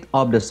receipt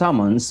of the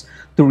summons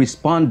to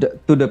respond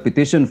to the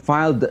petition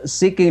filed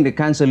seeking the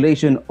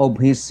cancellation of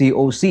his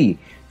COC.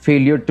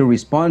 Failure to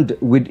respond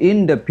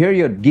within the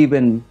period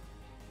given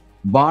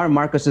bar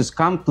Marcos's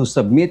camp to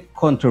submit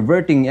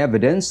controverting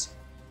evidence.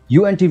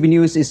 UNTV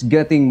News is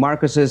getting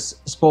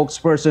Marcos's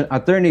spokesperson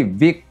attorney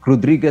Vic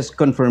Rodriguez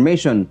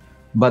confirmation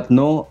but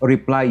no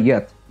reply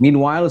yet.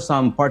 Meanwhile,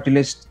 some party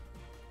list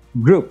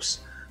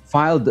groups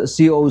filed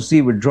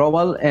COC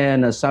withdrawal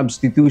and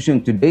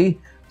substitution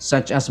today,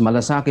 such as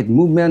Malasakit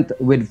Movement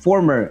with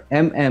former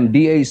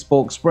MMDA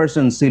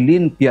spokesperson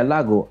Celine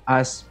Pialago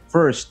as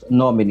first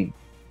nominee.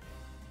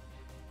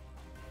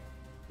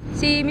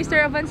 Si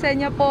Mr.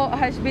 Avancenia po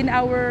has been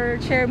our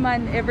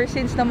chairman ever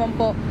since naman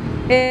po.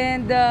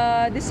 And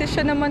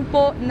decision naman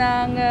po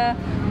ng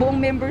buong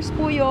members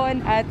po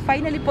yon at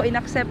finally po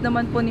inaccept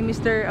naman po ni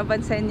Mr.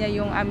 Avancenia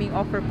yung aming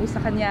offer po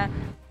sa kanya.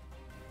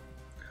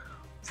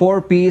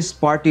 4-piece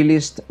party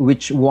list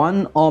which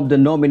one of the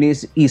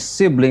nominees is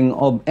sibling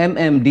of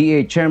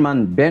MMDA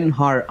chairman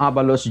Benhar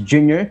Abalos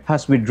Jr.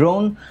 has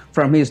withdrawn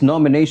from his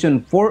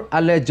nomination for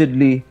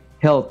allegedly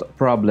health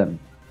problem.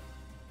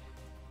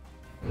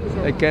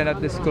 I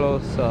cannot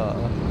disclose.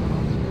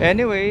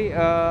 Anyway,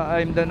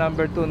 I'm the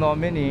number 2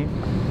 nominee.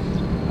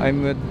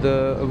 I'm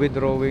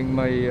withdrawing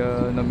my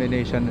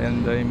nomination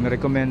and I'm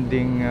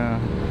recommending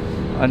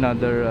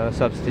another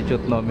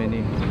substitute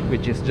nominee,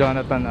 which is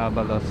Jonathan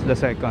Abalos, the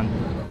second.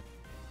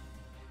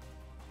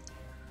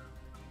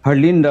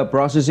 Harleen, the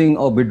processing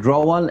of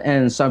withdrawal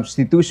and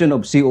substitution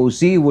of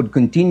COC would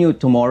continue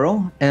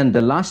tomorrow, and the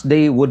last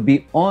day would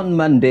be on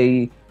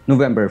Monday,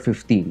 November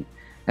 15.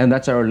 And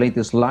that's our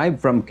latest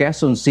live from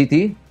Quezon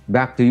City.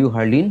 Back to you,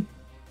 Harleen.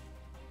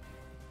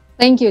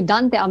 Thank you,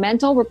 Dante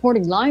Amento,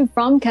 reporting live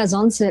from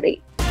Quezon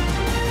City.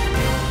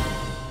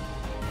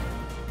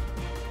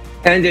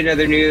 And in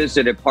other news,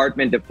 the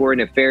Department of Foreign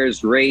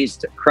Affairs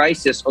raised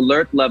crisis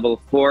alert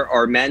level 4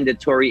 or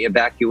mandatory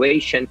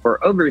evacuation for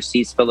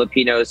overseas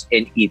Filipinos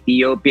in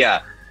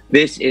Ethiopia.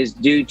 This is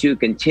due to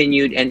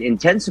continued and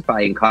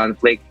intensifying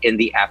conflict in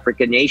the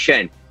African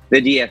nation.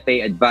 The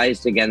DFA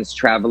advised against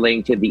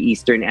traveling to the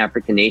Eastern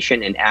African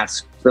nation and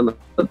asked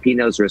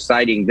Filipinos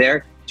residing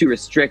there to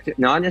restrict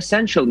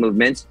non-essential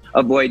movements,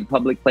 avoid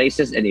public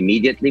places, and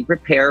immediately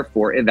prepare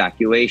for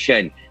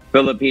evacuation.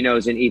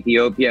 Filipinos in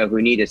Ethiopia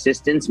who need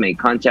assistance may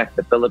contact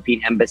the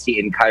Philippine Embassy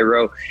in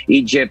Cairo,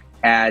 Egypt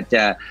at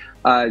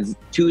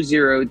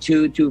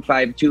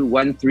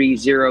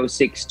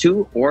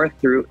 202-252-13062 or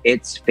through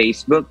its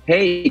Facebook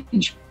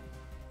page.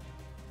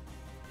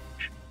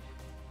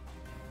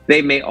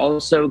 They may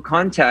also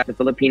contact the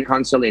Philippine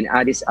Consul in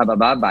Addis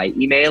Ababa by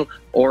email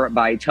or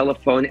by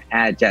telephone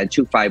at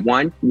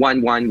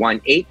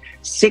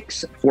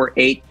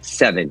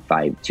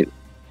 251-1118-648-752.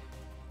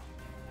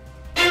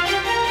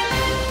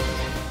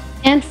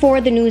 And for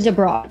the news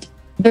abroad,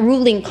 the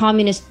ruling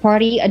Communist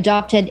Party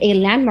adopted a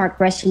landmark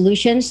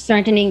resolution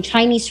strengthening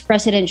Chinese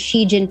President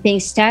Xi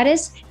Jinping's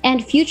status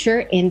and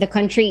future in the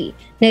country.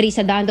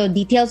 Nerissa Dando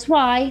details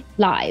why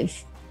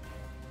live.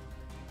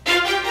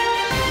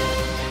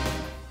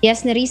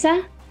 Yes,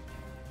 Nerissa?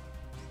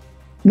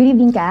 Good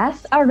evening,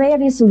 Kath. A rare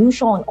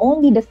resolution,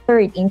 only the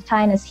third in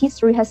China's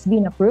history, has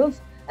been approved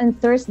on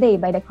Thursday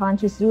by the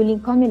country's ruling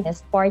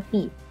Communist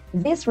Party.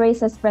 This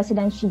raises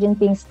President Xi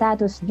Jinping's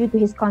status due to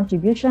his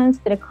contributions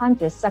to the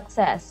country's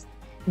success.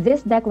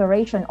 This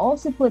declaration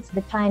also puts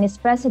the Chinese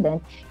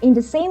president in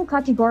the same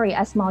category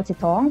as Mao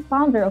Zedong,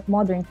 founder of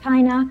modern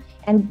China,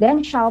 and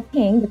Deng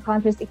Xiaoping, the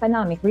country's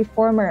economic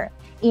reformer.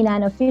 In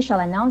an official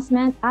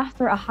announcement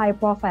after a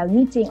high-profile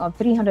meeting of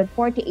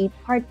 348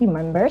 party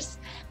members,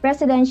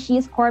 President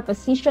Xi's core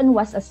position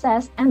was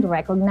assessed and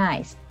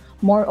recognized.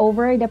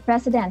 Moreover, the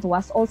president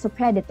was also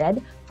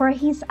credited for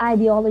his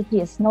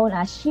ideologies known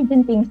as Xi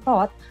Jinping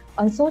thought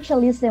on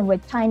socialism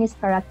with Chinese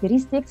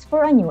characteristics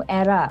for a new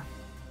era.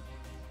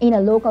 In a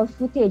local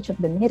footage of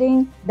the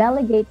meeting,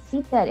 delegates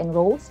seated in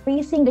rows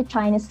facing the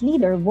Chinese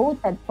leader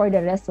voted for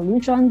the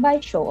resolution by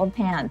show of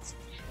hands.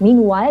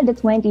 Meanwhile, the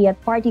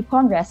 20th Party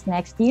Congress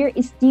next year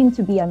is deemed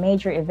to be a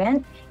major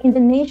event in the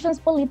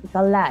nation's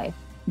political life,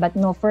 but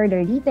no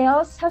further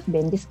details have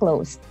been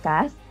disclosed.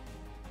 Kath?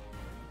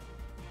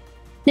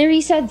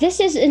 Nerissa, this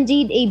is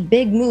indeed a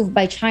big move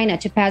by China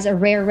to pass a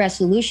rare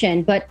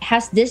resolution, but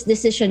has this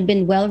decision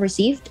been well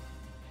received?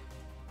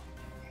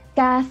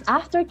 Kath,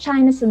 after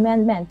China's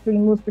amendment to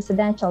remove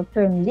presidential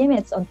term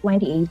limits on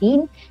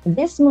 2018,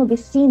 this move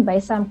is seen by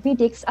some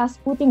critics as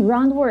putting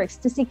groundworks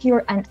to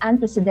secure an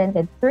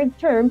unprecedented third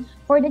term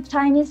for the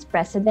Chinese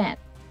president.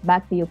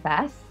 Back to you,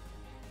 Kath.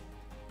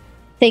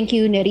 Thank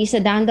you, Nerissa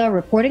Danda,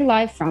 reporting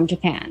live from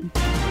Japan.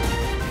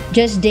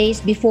 Just days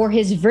before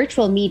his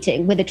virtual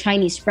meeting with the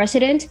Chinese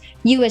president,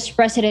 U.S.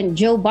 President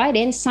Joe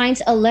Biden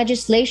signs a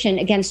legislation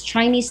against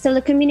Chinese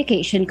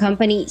telecommunication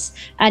companies.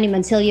 Annie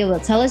Mancilla will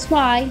tell us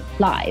why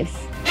live.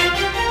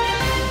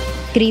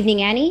 Good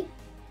evening, Annie.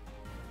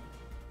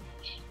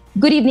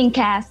 Good evening,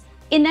 Kath.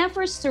 In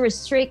efforts to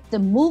restrict the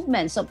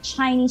movements of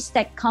Chinese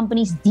tech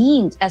companies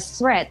deemed as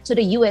threat to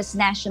the U.S.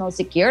 national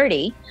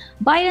security,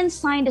 Biden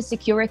signed the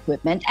Secure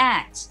Equipment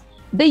Act.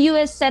 The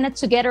U.S. Senate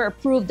together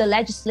approved the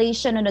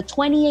legislation on the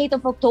 28th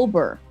of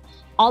October,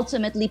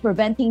 ultimately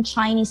preventing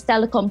Chinese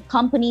telecom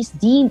companies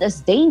deemed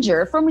as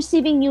danger from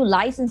receiving new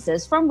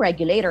licenses from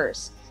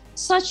regulators.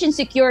 Such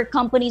insecure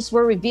companies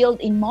were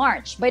revealed in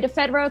March by the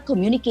Federal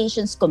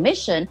Communications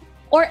Commission,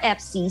 or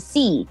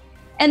FCC,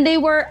 and they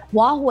were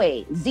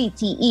Huawei,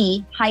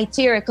 ZTE,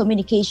 Hytera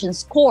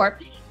Communications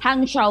Corp.,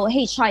 Hangzhou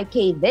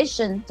HIK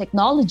Vision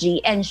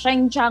Technology, and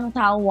Shenzhen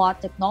Taohua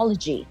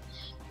Technology.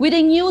 With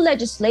a new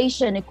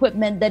legislation,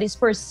 equipment that is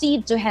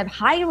perceived to have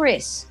high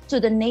risks to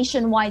the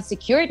nationwide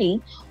security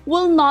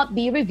will not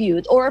be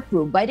reviewed or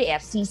approved by the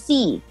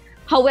FCC.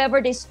 However,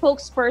 the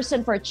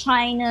spokesperson for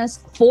China's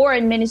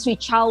Foreign Ministry,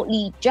 Chao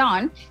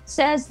Li-jian,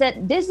 says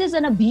that this is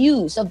an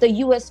abuse of the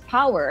U.S.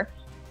 power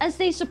as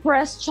they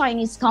suppress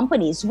Chinese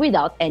companies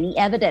without any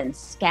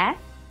evidence. Kat?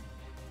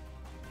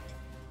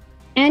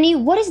 Annie,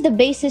 what is the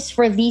basis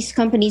for these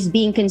companies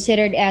being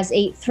considered as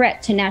a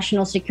threat to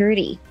national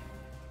security?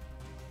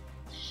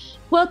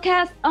 Well,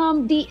 Kath,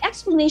 the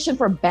explanation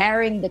for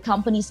barring the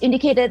companies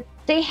indicated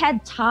they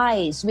had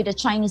ties with the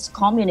Chinese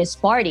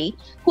Communist Party,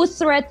 who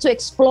threat to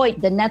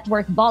exploit the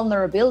network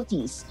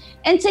vulnerabilities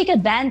and take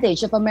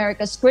advantage of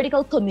America's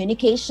critical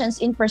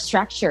communications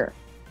infrastructure.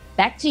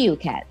 Back to you,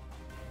 Kat.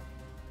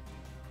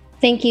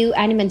 Thank you,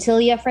 Annie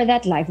Mancilla, for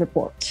that live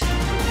report.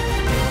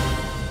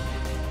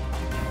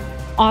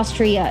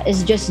 Austria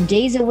is just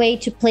days away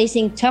to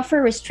placing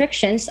tougher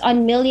restrictions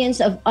on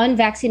millions of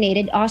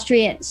unvaccinated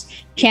Austrians.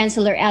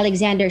 Chancellor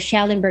Alexander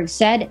Schallenberg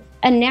said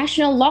a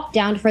national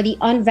lockdown for the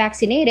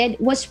unvaccinated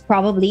was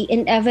probably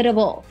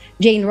inevitable.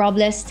 Jane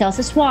Robles tells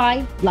us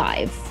why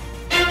live.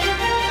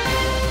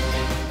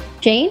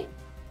 Jane?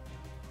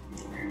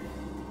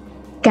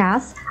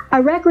 Kath,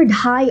 a record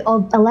high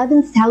of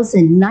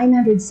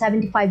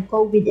 11,975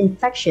 COVID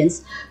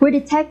infections were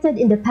detected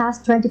in the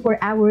past 24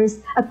 hours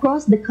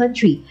across the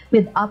country,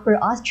 with Upper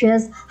Austria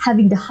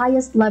having the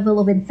highest level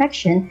of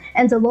infection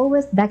and the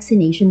lowest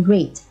vaccination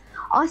rate.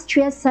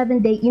 Austria's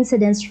 7-day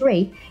incidence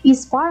rate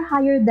is far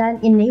higher than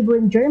in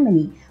neighboring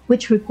Germany,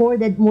 which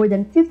recorded more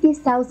than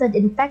 50,000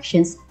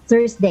 infections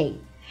Thursday.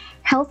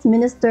 Health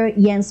Minister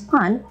Jens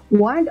Spahn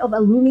warned of a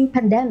looming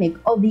pandemic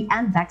of the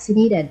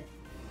unvaccinated,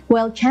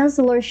 while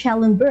Chancellor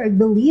Schallenberg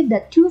believed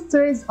that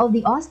 2/3 of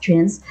the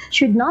Austrians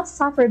should not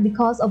suffer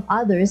because of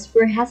others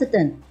were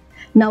hesitant.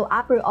 Now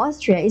Upper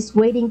Austria is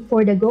waiting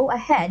for the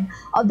go-ahead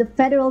of the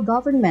federal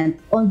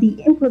government on the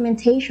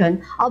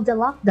implementation of the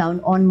lockdown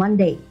on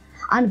Monday.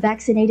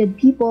 Unvaccinated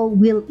people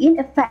will in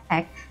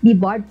effect be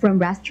barred from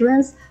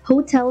restaurants,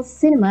 hotels,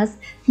 cinemas,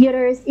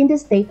 theaters in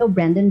the state of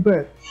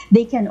Brandenburg.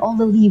 They can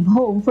only leave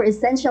home for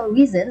essential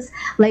reasons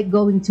like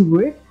going to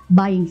work,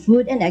 buying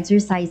food, and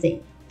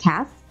exercising.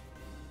 Kath?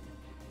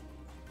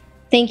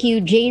 Thank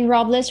you, Jane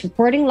Robles,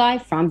 reporting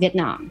live from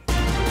Vietnam.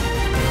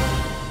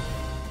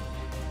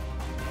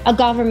 A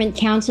government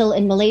council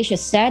in Malaysia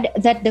said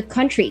that the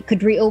country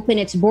could reopen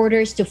its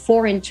borders to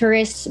foreign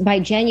tourists by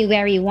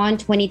January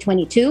 1,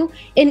 2022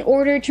 in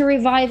order to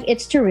revive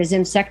its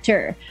tourism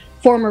sector.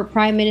 Former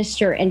Prime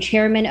Minister and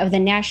Chairman of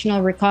the National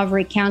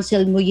Recovery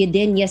Council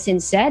Muhyiddin Yassin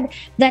said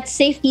that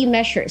safety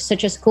measures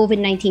such as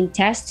COVID-19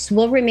 tests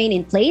will remain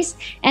in place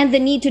and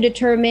the need to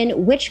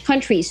determine which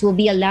countries will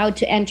be allowed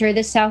to enter the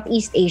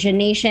Southeast Asian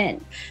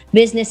nation.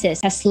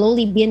 Businesses have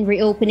slowly been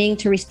reopening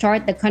to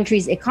restart the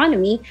country's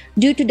economy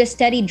due to the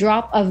steady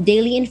drop of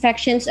daily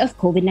infections of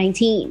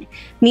COVID-19.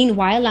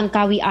 Meanwhile,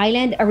 Langkawi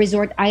Island, a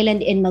resort island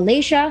in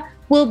Malaysia,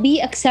 will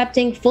be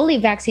accepting fully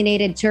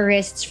vaccinated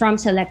tourists from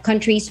select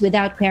countries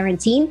without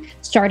quarantine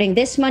starting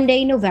this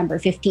Monday,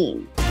 November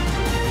 15.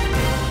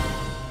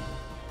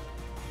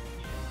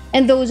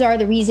 And those are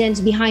the reasons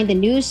behind the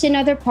news in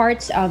other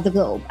parts of the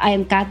globe. I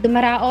am Kat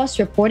Dumaraos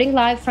reporting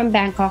live from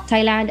Bangkok,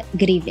 Thailand.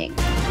 Good evening.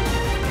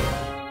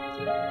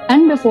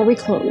 And before we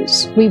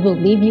close, we will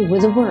leave you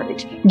with a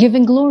word,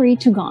 giving glory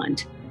to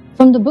God.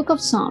 From the book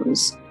of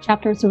Psalms,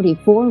 chapter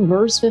 34,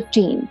 verse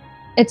 15,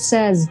 it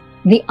says,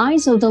 "The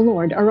eyes of the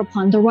Lord are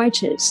upon the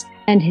righteous,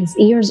 and his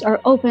ears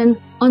are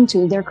open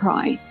unto their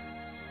cry."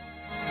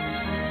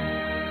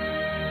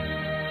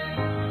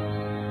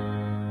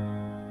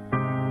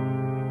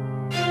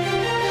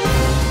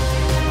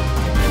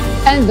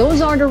 And those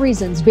are the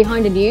reasons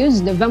behind the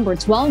news, November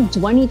 12,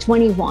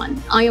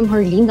 2021. I am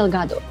Harleen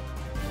Delgado.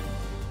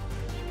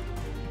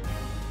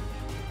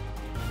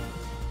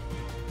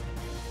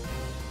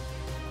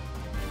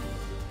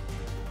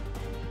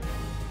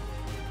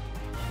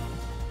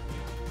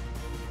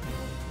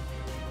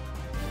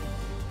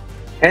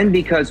 And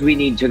because we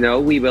need to know,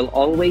 we will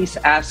always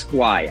ask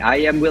why.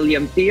 I am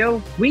William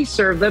Theo. We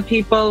serve the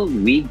people.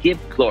 We give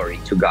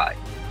glory to God.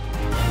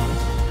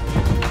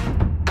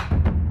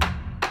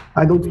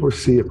 I don't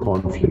foresee a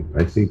conflict.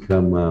 I think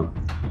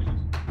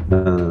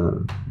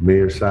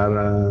Mayor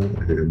Sara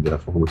and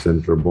former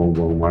Senator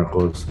Bongbong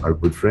Marcos are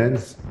good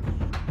friends.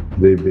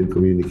 They've been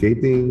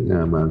communicating.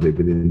 They've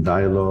been in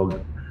dialogue.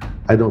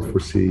 I don't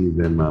foresee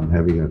them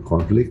having a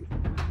conflict.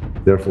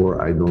 Therefore,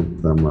 I don't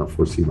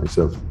foresee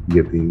myself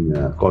getting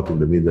caught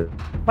in the middle.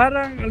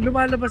 Parang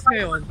lumalabas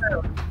ngayon,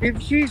 if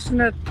she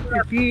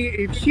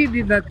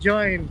did not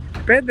join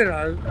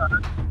federal,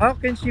 how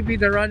can she be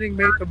the running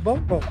mate of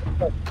Bongbong?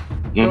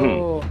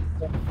 So,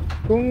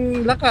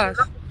 kung lakas,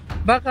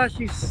 baka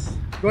she's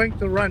going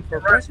to run for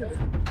president.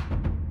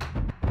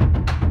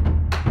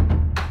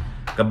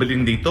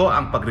 Kabilin dito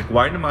ang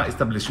pag-require ng mga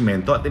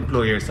establishmento at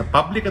employer sa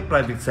public at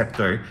private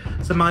sector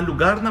sa mga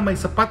lugar na may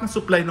sapat na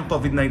supply ng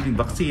COVID-19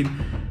 vaccine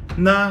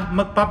na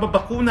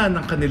magpapabakuna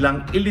ng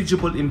kanilang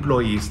eligible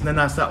employees na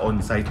nasa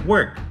on-site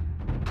work.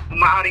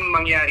 Maaring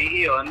mangyari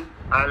iyon,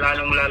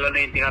 lalong-lalo na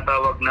yung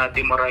tinatawag na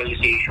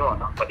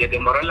demoralization.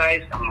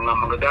 Pag-demoralize ang mga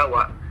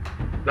manggagawa,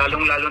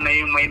 lalong-lalo na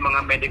yung may mga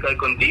medical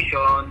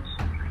conditions,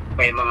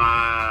 may mga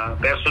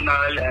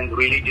personal and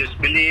religious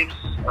beliefs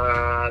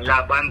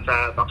laban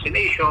sa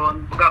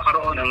vaccination,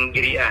 magkakaroon ng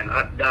girian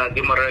at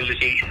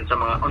demoralization sa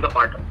mga on the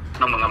part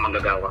ng mga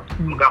manggagawa.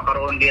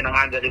 Magkakaroon din ng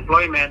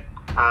underemployment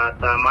at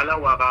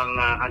malawak ang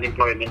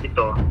unemployment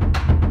ito.